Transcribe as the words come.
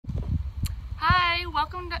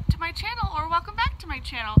welcome to my channel, or welcome back to my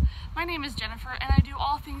channel. My name is Jennifer and I do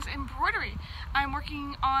all things embroidery. I'm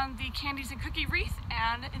working on the Candies and Cookie wreath,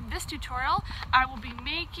 and in this tutorial I will be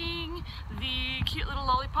making the cute little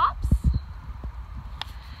lollipops,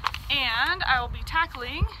 and I will be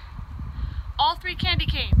tackling all 3 candy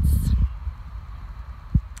canes.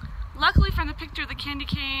 Luckily from the picture, the candy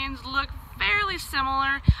canes look fairly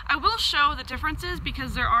similar. I will show the differences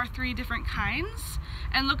because there are 3 different kinds,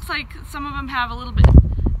 and looks like some of them have a little bit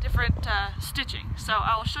different stitching. So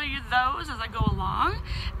I will show you those as I go along,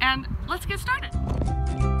 and let's get started.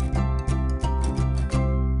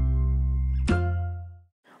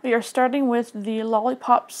 We are starting with the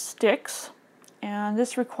lollipop sticks, and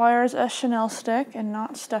this requires a chenille stick and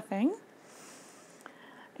not stuffing.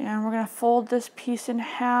 And we're going to fold this piece in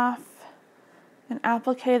half and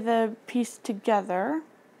applique the piece together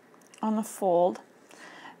on the fold.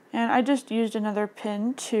 And I just used another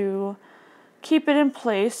pin to keep it in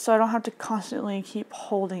place so I don't have to constantly keep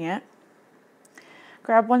holding it.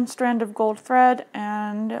 Grab 1 strand of gold thread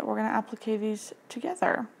and we're going to applique these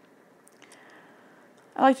together.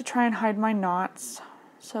 I like to try and hide my knots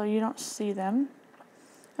so you don't see them.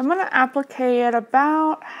 I'm going to applique it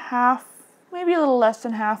about half, maybe a little less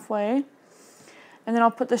than halfway, and then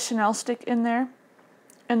I'll put the chenille stick in there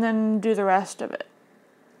and then do the rest of it.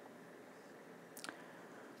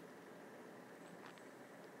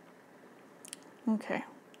 Okay,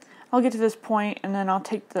 I'll get to this point and then I'll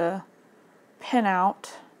take the pin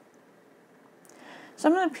out.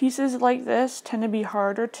 Some of the pieces like this tend to be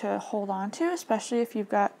harder to hold on to, especially if you've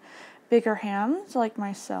got bigger hands like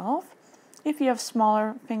myself. If you have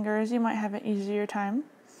smaller fingers, you might have an easier time.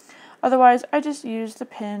 Otherwise, I just use the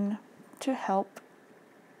pin to help.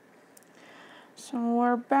 So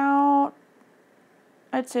we're about,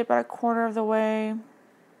 I'd say about 1/4 of the way.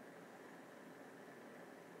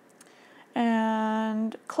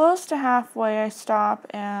 And close to halfway I stop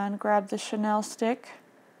and grab the chenille stick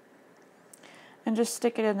and just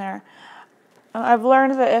stick it in there. I've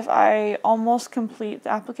learned that if I almost complete the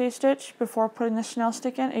applique stitch before putting the chenille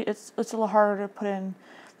stick in, it's a little harder to put in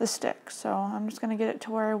the stick. So I'm just going to get it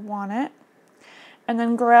to where I want it. And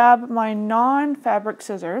then grab my non-fabric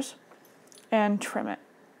scissors and trim it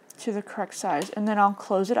to the correct size. And then I'll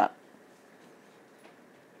close it up.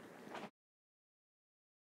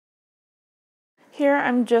 Here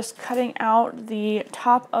I'm just cutting out the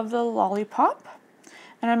top of the lollipop,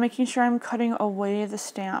 and I'm making sure I'm cutting away the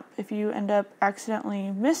stamp. If you end up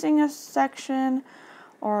accidentally missing a section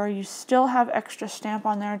or you still have extra stamp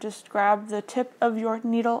on there, just grab the tip of your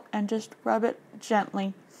needle and just rub it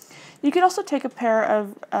gently. You could also take a pair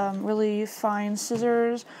of really fine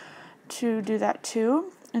scissors to do that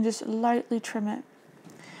too, and just lightly trim it.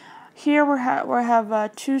 Here we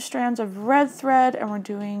have 2 strands of red thread, and we're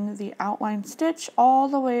doing the outline stitch all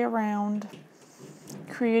the way around,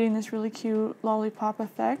 creating this really cute lollipop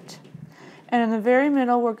effect. And in the very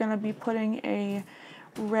middle, we're going to be putting a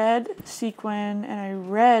red sequin and a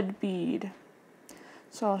red bead.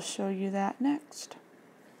 So I'll show you that next.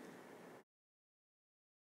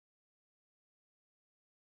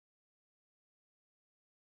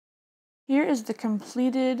 Here is the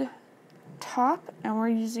completed top, and we're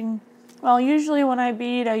using, well, usually when I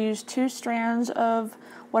bead I use 2 strands of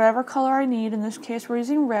whatever color I need. In this case we're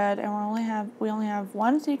using red, and we only have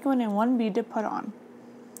 1 sequin and 1 bead to put on.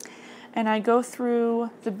 And I go through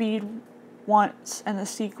the bead once and the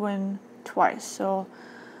sequin twice, so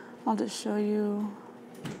I'll just show you.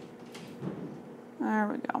 There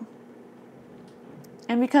we go.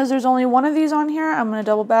 And because there's only 1 of these on here, I'm going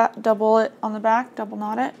to double it on the back, double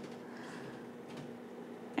knot it.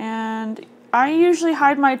 And I usually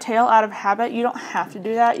hide my tail out of habit. You don't have to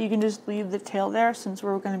do that. You can just leave the tail there since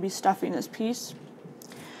we're going to be stuffing this piece,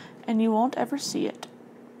 and you won't ever see it.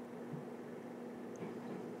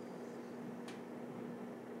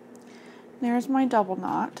 There's my double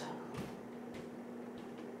knot.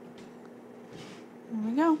 There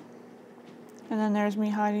we go. And then there's me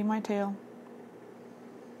hiding my tail.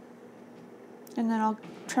 And then I'll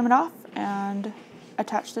trim it off and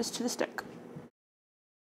attach this to the stick.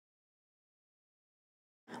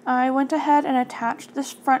 I went ahead and attached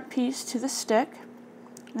this front piece to the stick.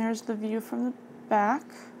 There's the view from the back.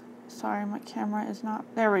 Sorry, my camera is not,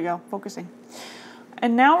 there we go, focusing.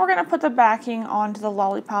 And now we're going to put the backing onto the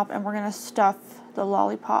lollipop, and we're going to stuff the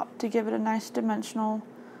lollipop to give it a nice dimensional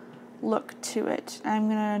look to it. I'm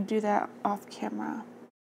going to do that off camera.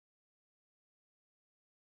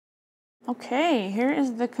 Okay, here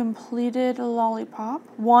is the completed lollipop.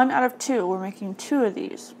 1 out of 2, we're making 2 of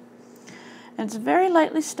these. And it's very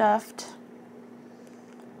lightly stuffed,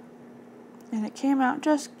 and it came out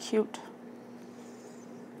just cute.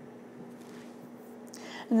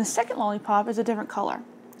 And the second lollipop is a different color.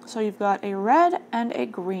 So you've got a red and a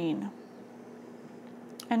green.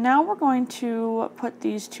 And now we're going to put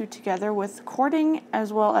these two together with cording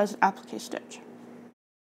as well as an applique stitch.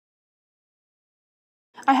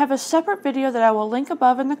 I have a separate video that I will link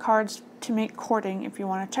above in the cards to make cording if you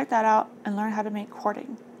want to check that out and learn how to make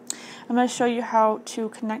cording. I'm going to show you how to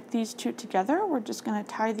connect these two together. We're just going to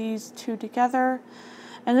tie these two together.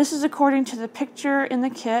 And this is according to the picture in the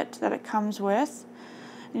kit that it comes with.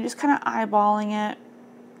 You're just kind of eyeballing it.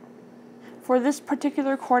 For this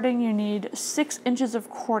particular cording, you need 6 inches of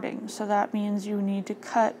cording. So that means you need to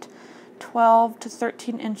cut 12 to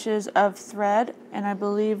 13 inches of thread. And I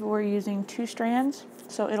believe we're using 2 strands.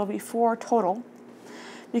 So it'll be 4 total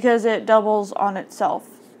because it doubles on itself.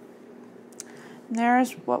 And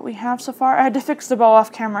there's what we have so far. I had to fix the bow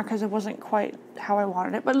off camera because it wasn't quite how I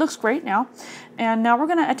wanted it, but it looks great now. And now we're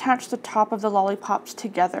going to attach the top of the lollipops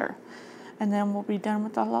together. And then we'll be done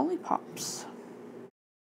with the lollipops.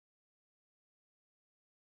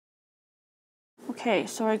 Okay,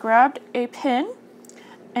 so I grabbed a pin,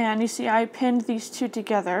 and you see I pinned these two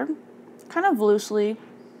together, kind of loosely,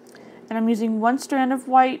 and I'm using 1 strand of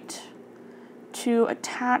white to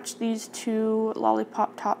attach these 2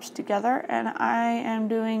 lollipop tops together, and I am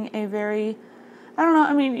doing a very, I don't know,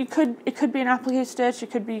 I mean, it could be an applique stitch,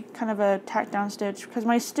 it could be kind of a tack down stitch, because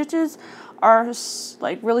my stitches are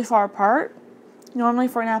like really far apart. Normally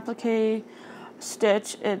for an applique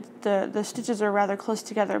stitch, the stitches are rather close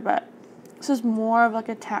together, but this is more of like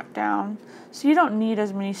a tack down, so you don't need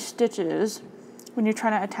as many stitches when you're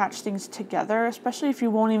trying to attach things together, especially if you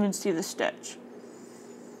won't even see the stitch.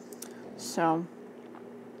 So,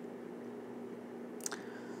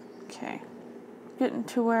 okay, getting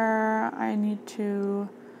to where I need to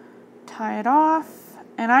tie it off,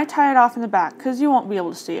 and I tie it off in the back because you won't be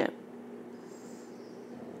able to see it.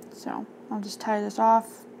 So I'll just tie this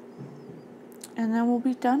off, and then we'll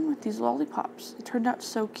be done with these lollipops. It turned out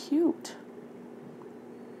so cute.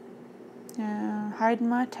 Yeah, hiding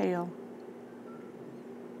my tail.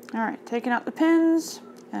 Alright, taking out the pins,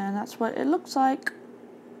 and that's what it looks like.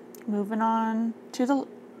 Moving on to the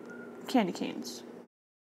candy canes.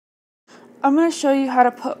 I'm going to show you how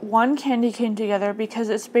to put one candy cane together because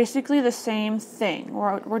it's basically the same thing.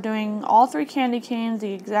 We're doing all 3 candy canes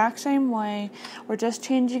the exact same way. We're just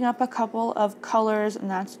changing up a couple of colors, and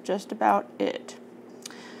that's just about it.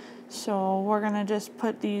 So we're going to just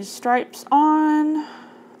put these stripes on,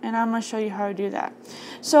 and I'm going to show you how to do that.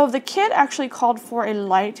 So the kit actually called for a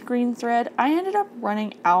light green thread. I ended up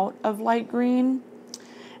running out of light green,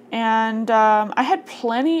 and I had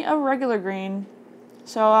plenty of regular green,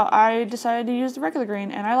 so I decided to use the regular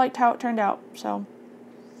green, and I liked how it turned out. So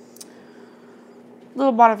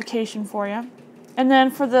little modification for you. And then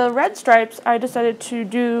for the red stripes, I decided to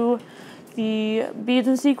do the beads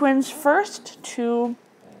and sequins first to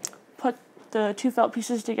put the 2 felt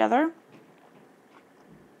pieces together.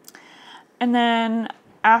 And then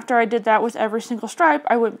after I did that with every single stripe,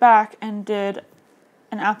 I went back and did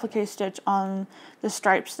an applique stitch on the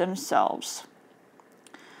stripes themselves.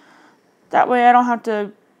 That way I don't have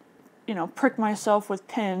to, you know, prick myself with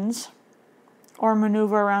pins or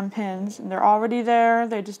maneuver around pins. And they're already there,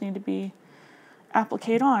 they just need to be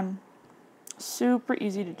appliqued on. Super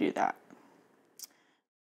easy to do that.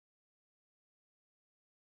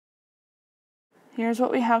 Here's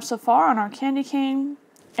what we have so far on our candy cane.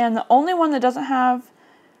 And the only one that doesn't have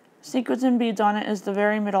sequins and beads on it is the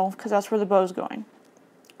very middle, because that's where the bow's going.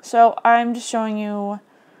 So I'm just showing you,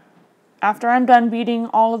 after I'm done beading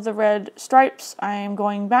all of the red stripes, I am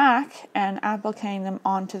going back and appliquing them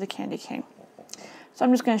onto the candy cane. So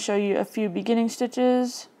I'm just going to show you a few beginning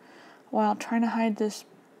stitches while trying to hide this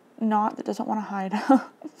knot that doesn't want to hide.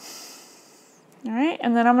 Alright,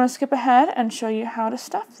 and then I'm going to skip ahead and show you how to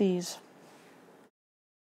stuff these.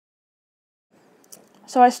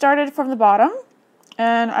 So I started from the bottom,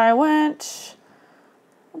 and I went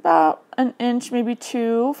about an inch, maybe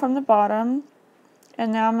 2 from the bottom.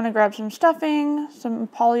 And now I'm going to grab some stuffing, some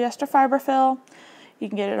polyester fiber fill. You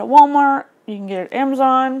can get it at Walmart, you can get it at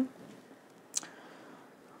Amazon.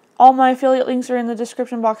 All my affiliate links are in the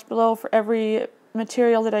description box below for every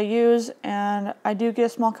material that I use, and I do get a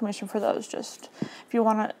small commission for those. Just if you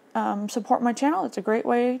want to support my channel, it's a great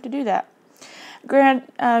way to do that.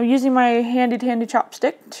 Using my handy dandy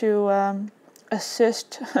chopstick to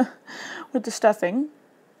assist with the stuffing.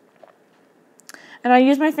 And I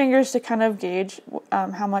use my fingers to kind of gauge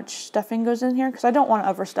how much stuffing goes in here, because I don't want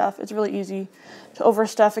to overstuff. It's really easy to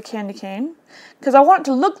overstuff a candy cane, because I want it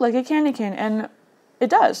to look like a candy cane, and it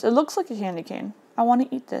does. It looks like a candy cane. I want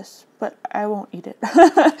to eat this, but I won't eat it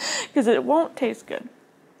because it won't taste good.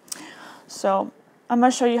 So I'm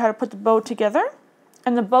going to show you how to put the bow together.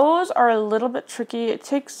 And the bows are a little bit tricky. It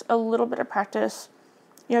takes a little bit of practice.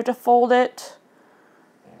 You have to fold it,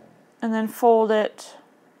 and then fold it,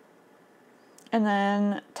 and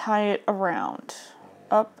then tie it around,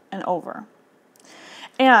 up and over.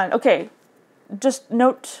 And, okay, just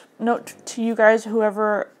note to you guys,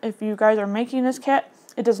 if you guys are making this kit,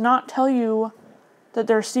 it does not tell you that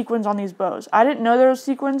there's sequins on these bows. I didn't know there was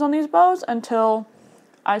sequins on these bows until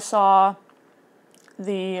I saw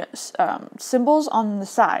the symbols on the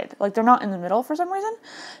side. Like, they're not in the middle for some reason.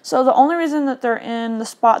 So the only reason that they're in the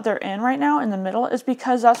spot they're in right now in the middle is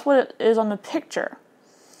because that's what it is on the picture.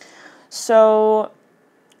 So,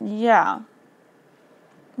 yeah.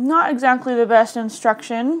 Not exactly the best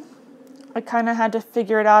instruction. I kind of had to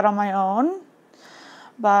figure it out on my own.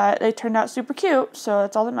 But they turned out super cute, so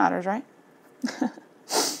that's all that matters, right?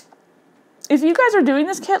 If you guys are doing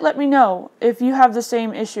this kit, let me know if you have the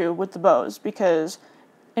same issue with the bows, because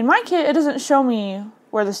in my kit, it doesn't show me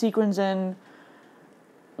where the sequins and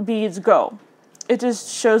beads go. It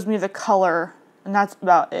just shows me the color, and that's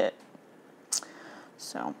about it.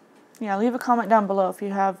 So, yeah, leave a comment down below if you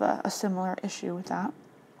have a similar issue with that.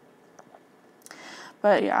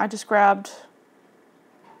 But yeah, I just grabbed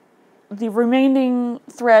the remaining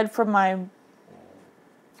thread from my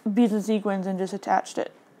beads and sequins and just attached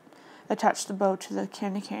the bow to the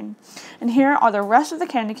candy cane. And here are the rest of the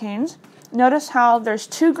candy canes. Notice how there's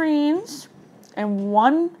 2 greens and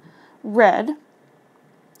 1 red.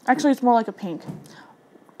 Actually, it's more like a pink.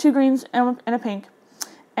 2 greens and a pink.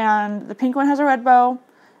 And the pink one has a red bow.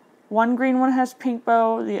 1 green one has a pink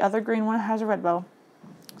bow. The other green one has a red bow.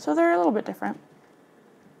 So they're a little bit different.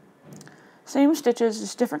 Same stitches,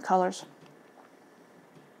 just different colors.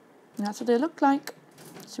 And that's what they look like.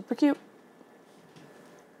 Super cute.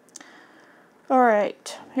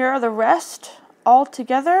 Alright, here are the rest all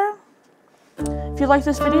together. If you like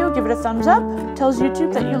this video, give it a thumbs up. It tells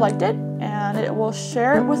YouTube that you liked it, and it will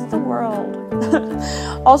share it with the world.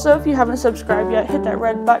 Also, if you haven't subscribed yet, hit that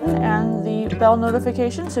red button and the bell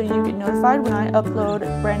notification so you get notified when I upload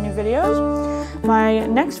brand new videos. My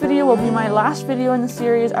next video will be my last video in the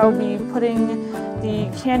series. I will be putting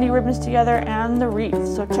the candy ribbons together and the wreath.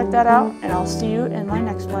 So check that out, and I'll see you in my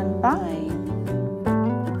next one. Bye!